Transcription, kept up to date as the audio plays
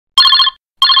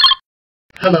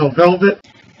Hello, Velvet.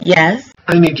 Yes.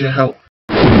 I need your help.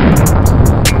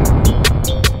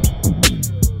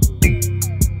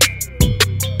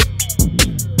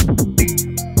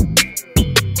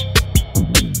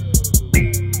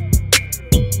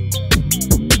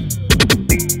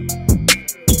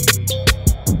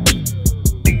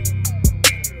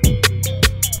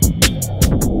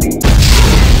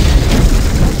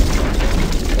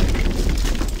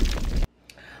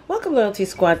 Welcome, Loyalty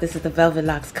Squad. This is the Velvet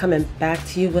Locks coming back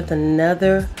to you with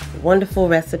another wonderful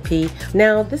recipe.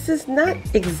 Now, this is not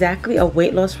exactly a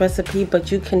weight loss recipe,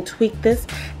 but you can tweak this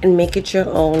and make it your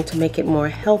own to make it more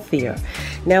healthier.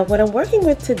 Now, what I'm working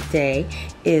with today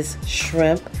is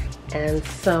shrimp and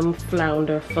some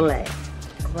flounder fillet.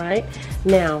 Right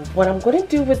now, what I'm going to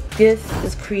do with this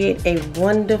is create a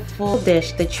wonderful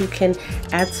dish that you can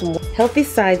add some healthy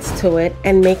sides to it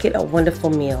and make it a wonderful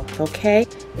meal. Okay,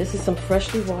 this is some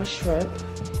freshly washed shrimp,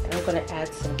 and I'm going to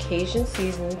add some Cajun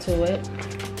seasoning to it.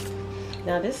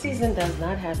 Now, this seasoning does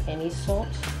not have any salt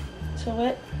to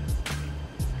it.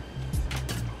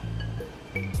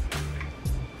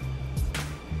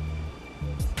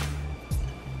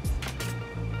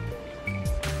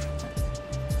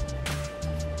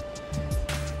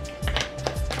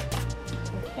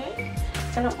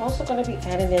 And I'm also going to be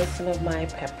adding in some of my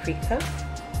paprika,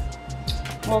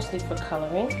 mostly for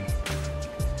coloring.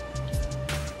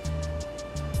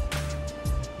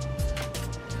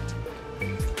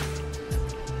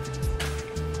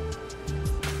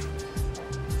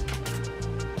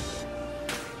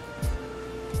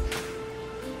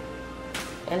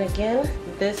 And again,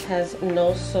 this has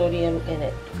no sodium in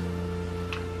it.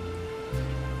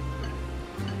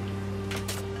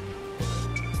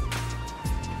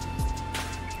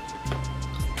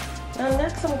 Now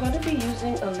next, I'm going to be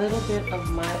using a little bit of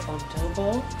my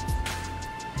adobo.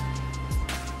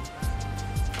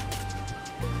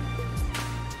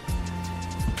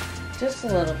 Just a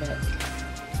little bit.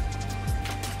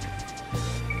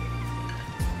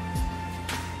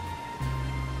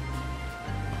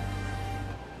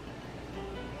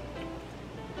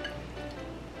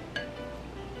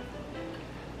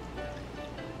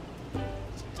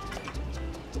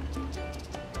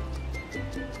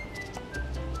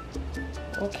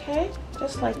 Okay,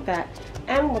 just like that.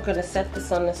 And we're going to set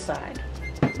this on the side.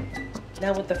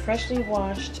 Now with the freshly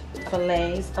washed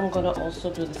fillets, I'm going to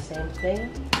also do the same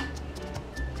thing.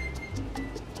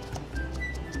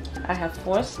 I have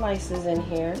 4 slices in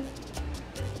here.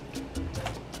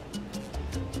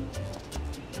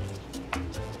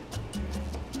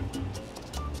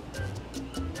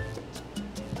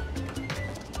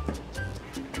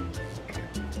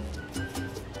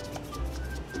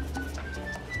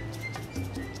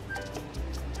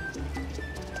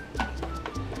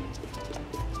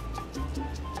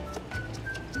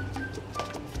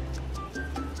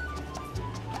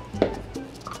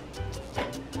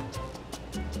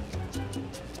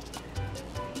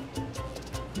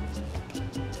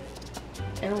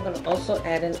 And I'm going to also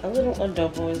add in a little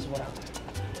adobo as well.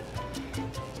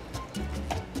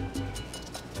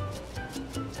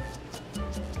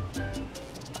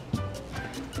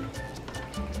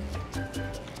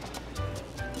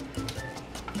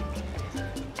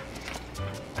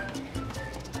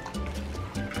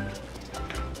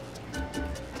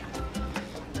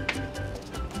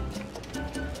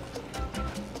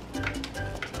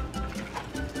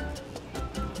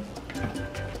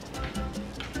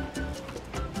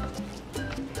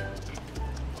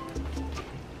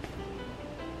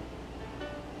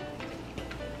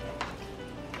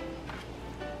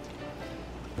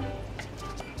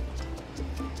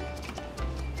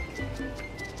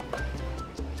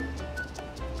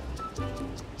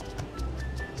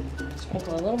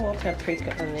 Sprinkle a little more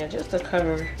paprika on there just to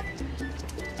cover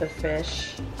the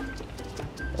fish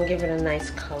and give it a nice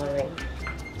coloring.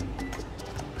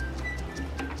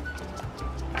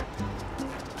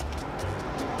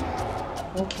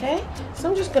 Okay, so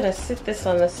I'm just going to sit this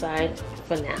on the side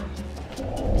for now.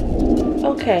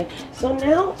 Okay, so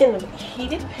now in a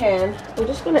heated pan, we're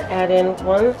just going to add in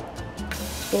 1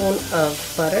 spoon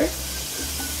of butter.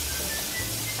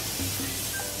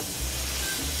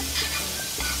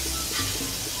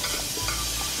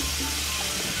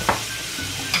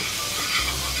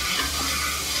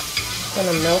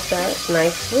 Gonna melt that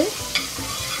nicely.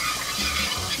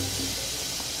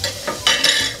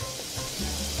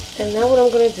 And now what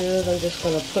I'm gonna do is I'm just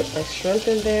gonna put my shrimp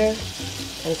in there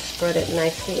and spread it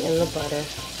nicely in the butter.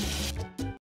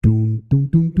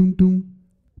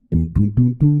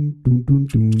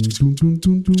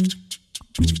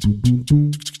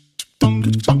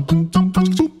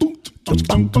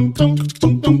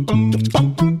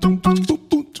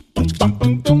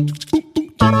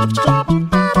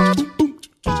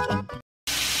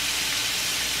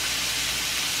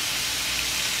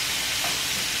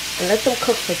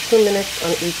 cook for 2 minutes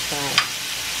on each side.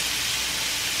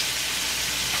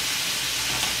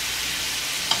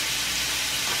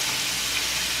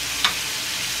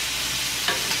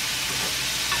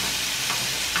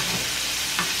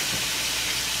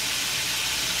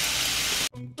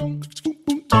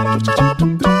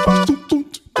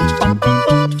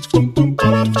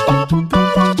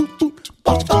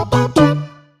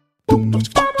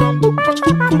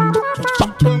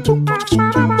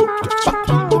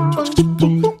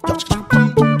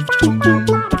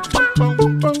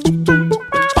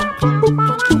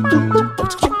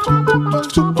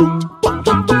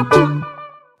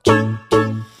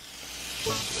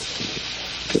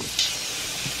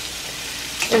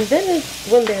 And then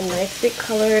when they're nicely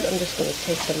colored, I'm just going to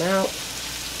take them out.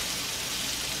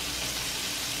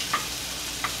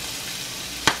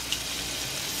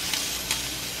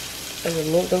 And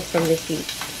remove them from the heat.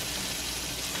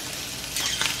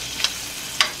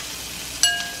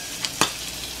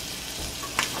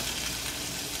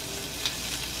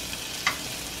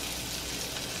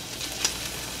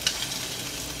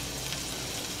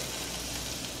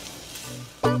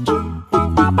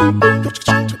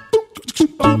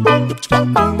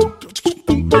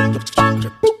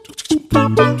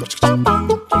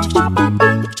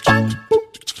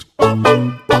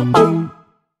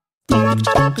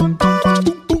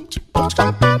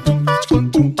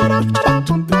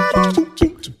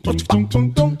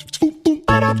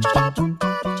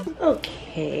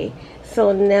 Okay,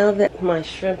 so now that my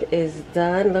shrimp is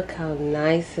done, look how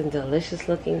nice and delicious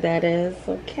looking that is.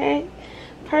 Okay,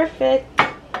 perfect.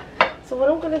 So what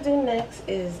I'm going to do next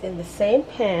is, in the same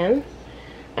pan,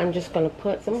 I'm just going to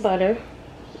put some butter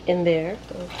in there.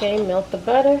 Okay, melt the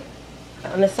butter.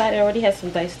 On the side I already have some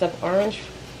diced up orange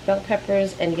bell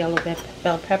peppers and yellow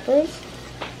bell peppers.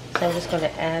 So I'm just going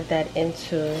to add that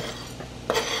into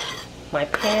my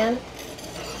pan.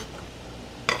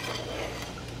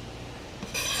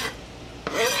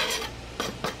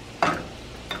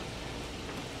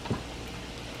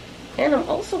 And I'm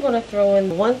also going to throw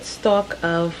in 1 stalk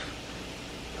of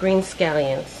green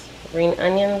scallions, green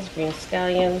onions, green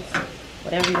scallions,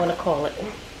 whatever you want to call it.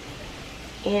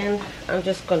 And I'm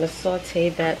just going to saute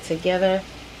that together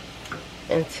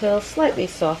until slightly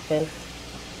softened.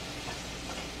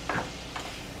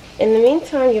 In the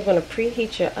meantime, you're going to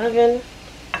preheat your oven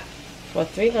for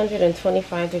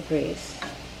 325 degrees.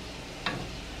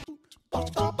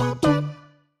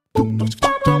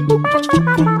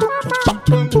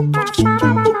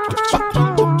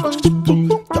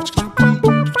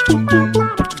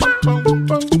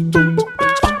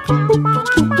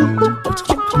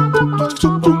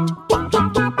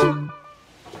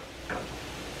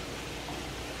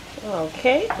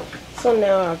 Okay, so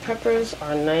now our peppers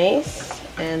are nice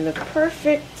and the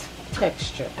perfect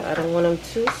texture. I don't want them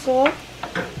too soft,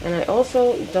 and I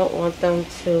also don't want them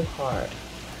too hard.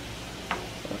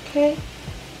 Okay,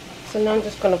 so now I'm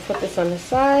just going to put this on the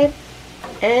side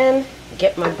and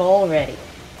get my bowl ready.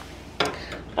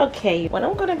 Okay, what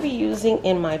I'm going to be using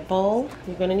in my bowl,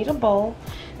 you're going to need a bowl,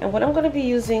 and what I'm going to be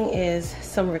using is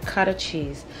some ricotta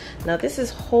cheese. Now this is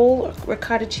whole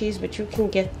ricotta cheese, but you can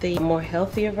get the more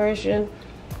healthier version.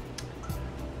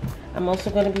 I'm also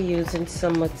going to be using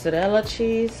some mozzarella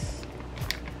cheese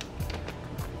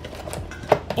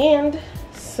and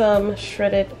some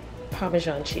shredded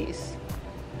Parmesan cheese.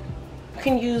 You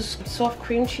can use soft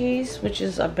cream cheese, which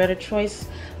is a better choice,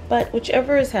 but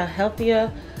whichever is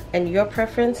healthier and your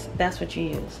preference, that's what you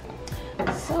use.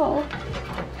 So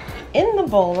in the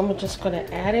bowl, I'm just going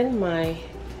to add in my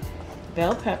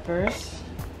bell peppers,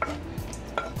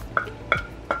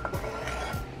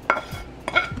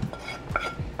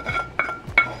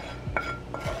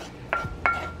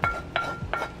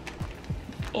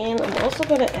 and I'm also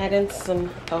going to add in some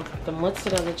of the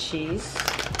mozzarella cheese.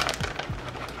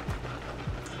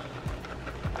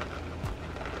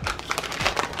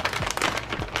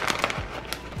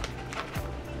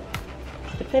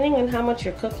 Depending on how much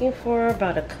you're cooking for,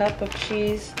 about a cup of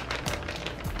cheese,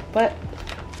 but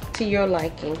to your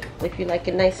liking. If you like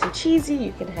it nice and cheesy,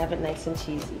 you can have it nice and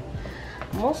cheesy.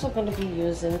 I'm also going to be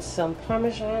using some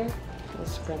Parmesan.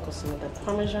 Let's sprinkle some of the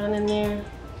Parmesan in there.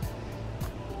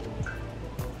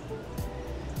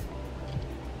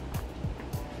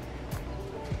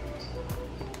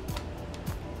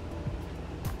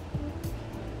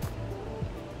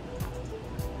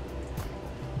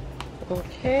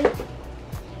 Okay.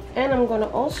 And I'm going to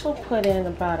also put in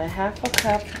about ½ a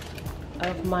cup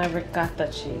of my ricotta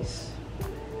cheese,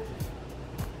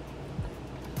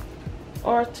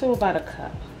 or to about a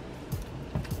cup.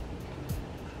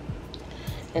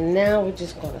 And now we're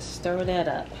just going to stir that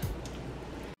up.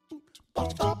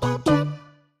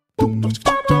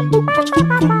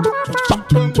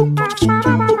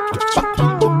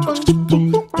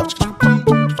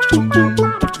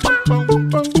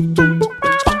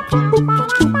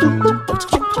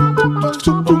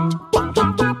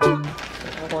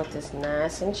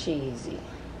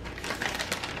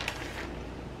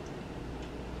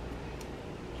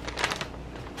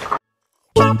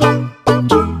 And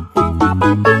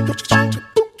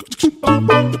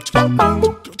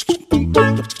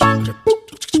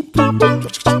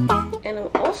I'm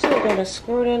also going to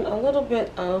squirt in a little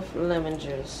bit of lemon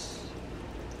juice.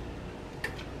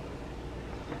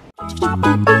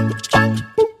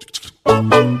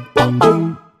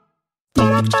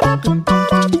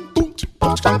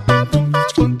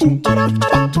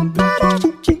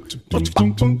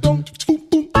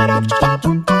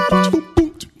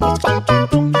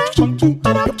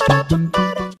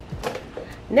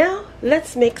 Now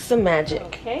let's make some magic.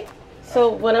 Okay, so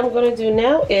what I'm going to do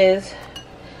now is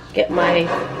get my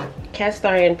cast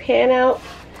iron pan out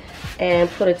and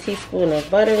put a teaspoon of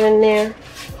butter in there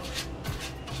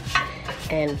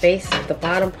and baste the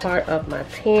bottom part of my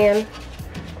pan.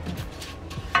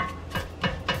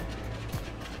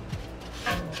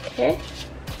 Okay.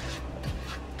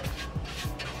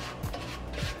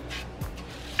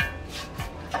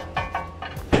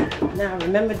 Now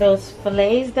remember those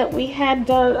fillets that we had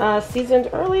done seasoned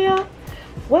earlier?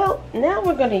 Well, now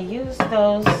we're going to use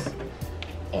those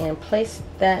and place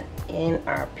that in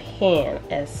our pan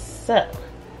as so.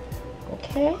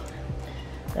 Okay.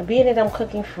 Now being that I'm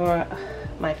cooking for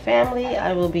my family,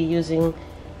 I will be using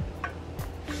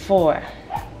 4.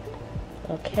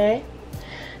 Okay.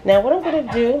 Now what I'm going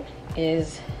to do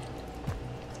is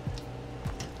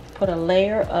put a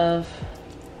layer of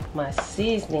my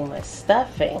seasoning, my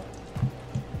stuffing.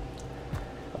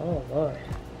 Oh Lord.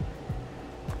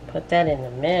 Put that in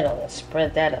the middle and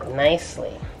spread that up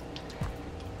nicely.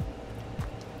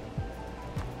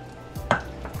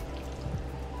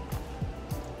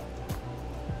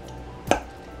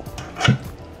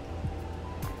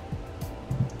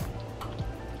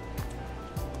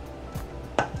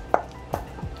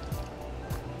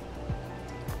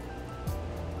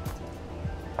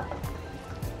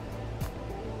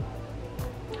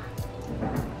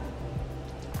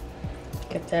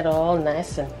 Get that all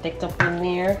nice and thick up in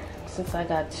there. Since I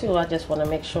got 2, I just want to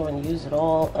make sure and use it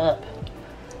all up.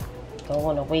 Don't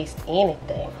want to waste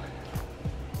anything.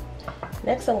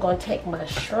 Next, I'm going to take my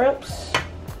shrimps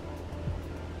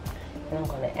and I'm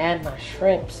going to add my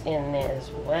shrimps in there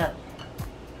as well.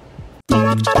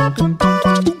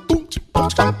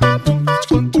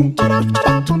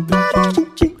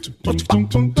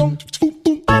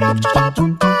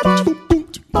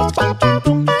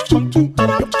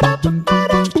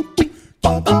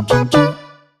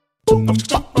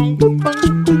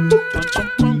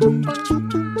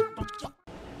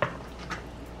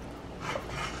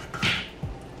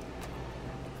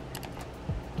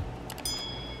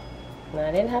 Now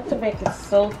I didn't have to make it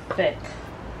so thick.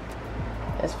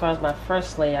 As far as my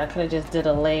first layer, I could have just did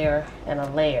a layer and a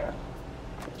layer,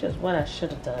 which is what I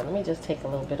should have done. Let me just take a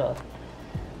little bit of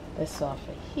this off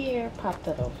of here, pop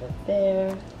that over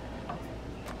there.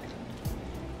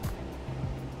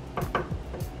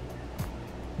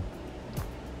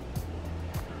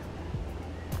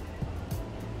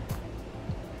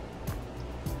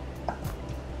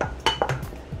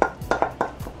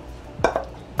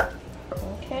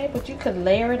 Okay, but you could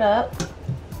layer it up.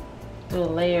 Do a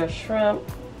layer of shrimp,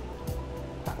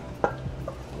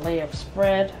 layer of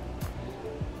spread.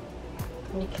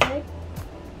 Okay.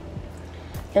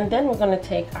 And then we're going to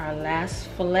take our last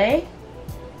fillet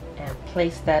and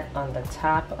place that on the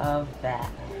top of that.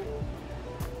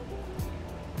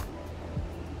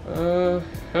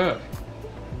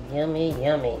 Yummy,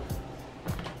 yummy.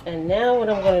 And now what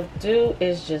I'm going to do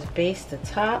is just baste the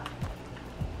top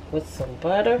with some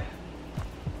butter.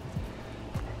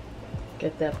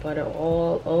 Get that butter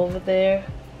all over there.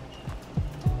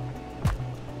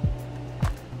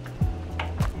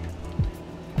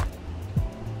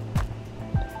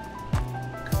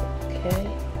 Okay.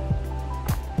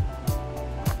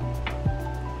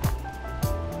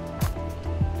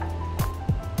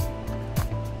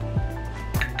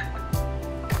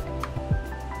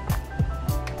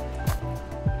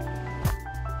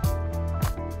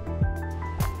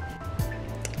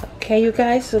 Okay, you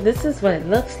guys, so this is what it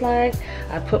looks like.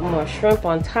 I put more shrimp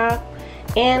on top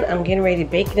and I'm getting ready to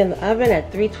bake it in the oven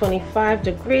at 325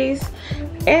 degrees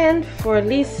and for at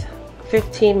least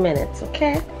 15 minutes,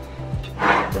 okay?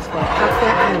 Just gonna pop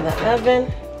that in the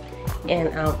oven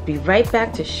and I'll be right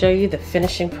back to show you the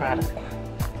finishing product.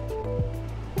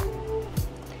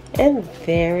 And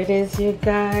there it is, you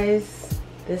guys.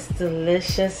 This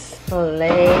delicious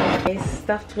filet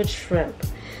stuffed with shrimp.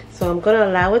 So I'm going to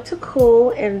allow it to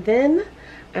cool and then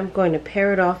I'm going to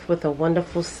pair it off with a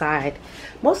wonderful side.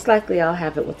 Most likely I'll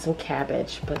have it with some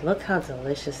cabbage, but look how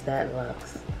delicious that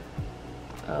looks.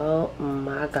 Oh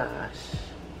my gosh.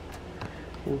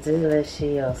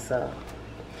 Delicioso.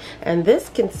 and this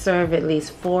can serve at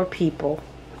least 4 people.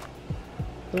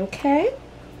 Okay,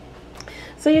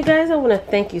 so you guys, I want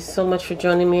to thank you so much for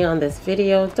joining me on this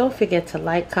video. Don't forget to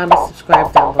like, comment,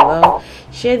 subscribe down below.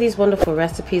 Share these wonderful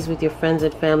recipes with your friends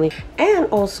and family. And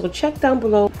also check down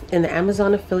below in the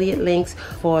Amazon affiliate links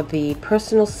for the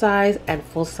personal size and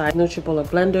full size NUTRIBULLET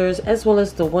blenders, as well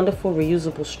as the wonderful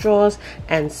reusable straws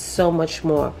and so much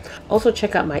more. Also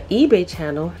check out my eBay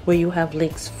channel where you have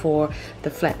links for the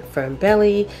flat and firm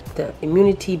belly, the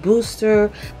immunity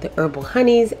booster, the herbal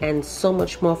honeys, and so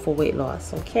much more for weight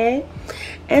loss. Okay,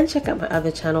 and check out my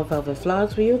other channel, Velvet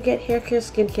Vlogs, where you'll get hair care,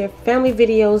 skincare, family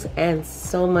videos, and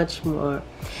so much more.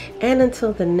 And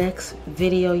until the next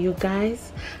video, you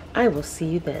guys, I will see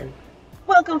you then.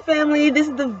 Welcome, family. This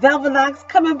is the Velvet Vlogs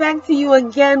coming back to you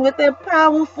again with a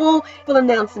powerful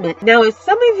announcement. Now, if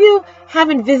some of you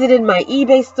haven't visited my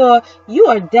eBay store, you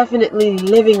are definitely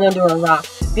living under a rock,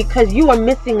 because you are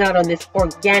missing out on this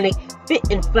organic fit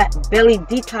and flat belly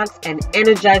detox and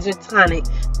energizer tonic.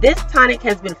 This tonic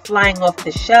has been flying off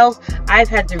the shelves. I've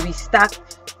had to restock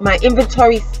my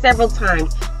inventory several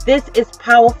times. This is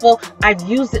powerful. I've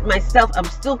used it myself. I'm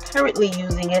still currently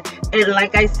using it, and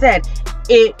like I said,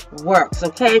 it works.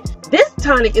 Okay, this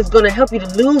tonic is going to help you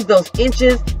to lose those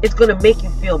inches. It's going to make you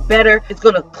feel better. It's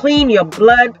going to clean your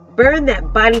blood, burn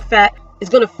that body fat. It's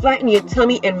going to flatten your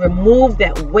tummy and remove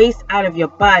that waste out of your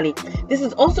body. This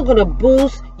is also going to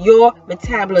boost your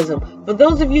metabolism. For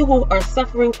those of you who are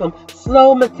suffering from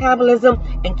slow metabolism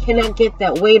and cannot get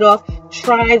that weight off,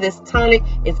 try this tonic.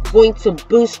 It's going to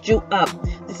boost you up.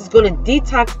 This is going to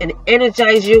detox and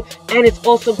energize you, and it's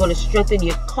also going to strengthen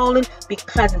your colon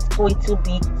because it's going to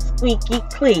be squeaky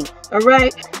clean. All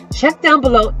right, check down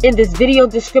below in this video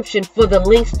description for the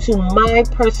links to my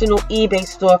personal eBay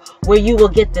store, where you will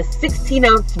get the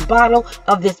 16-ounce bottle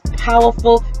of this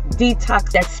powerful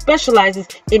detox that specializes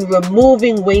in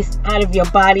removing waste out of your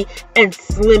body and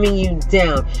slimming you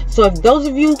down. So if those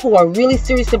of you who are really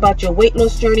serious about your weight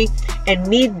loss journey and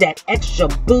need that extra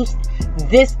boost,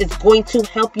 this is going to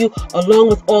help you, along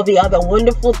with all the other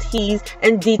wonderful teas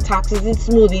and detoxes and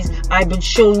smoothies I've been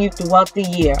showing you throughout the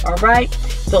year. All right,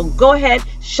 so go ahead,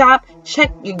 shop,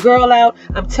 check your girl out.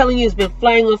 I'm telling you, it's been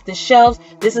flying off the shelves.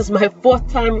 This is my 4th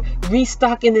time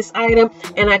restocking this item,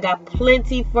 and I got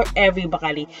plenty for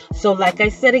everybody. So like I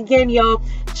said again, y'all,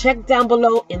 check down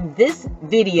below in this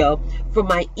video for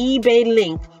my eBay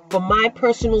link for my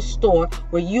personal store,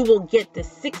 where you will get the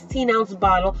 16-ounce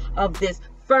bottle of this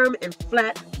firm and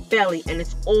flat belly, and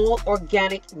it's all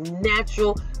organic,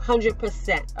 natural,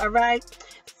 100%. All right,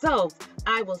 so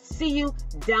I will see you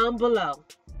down below.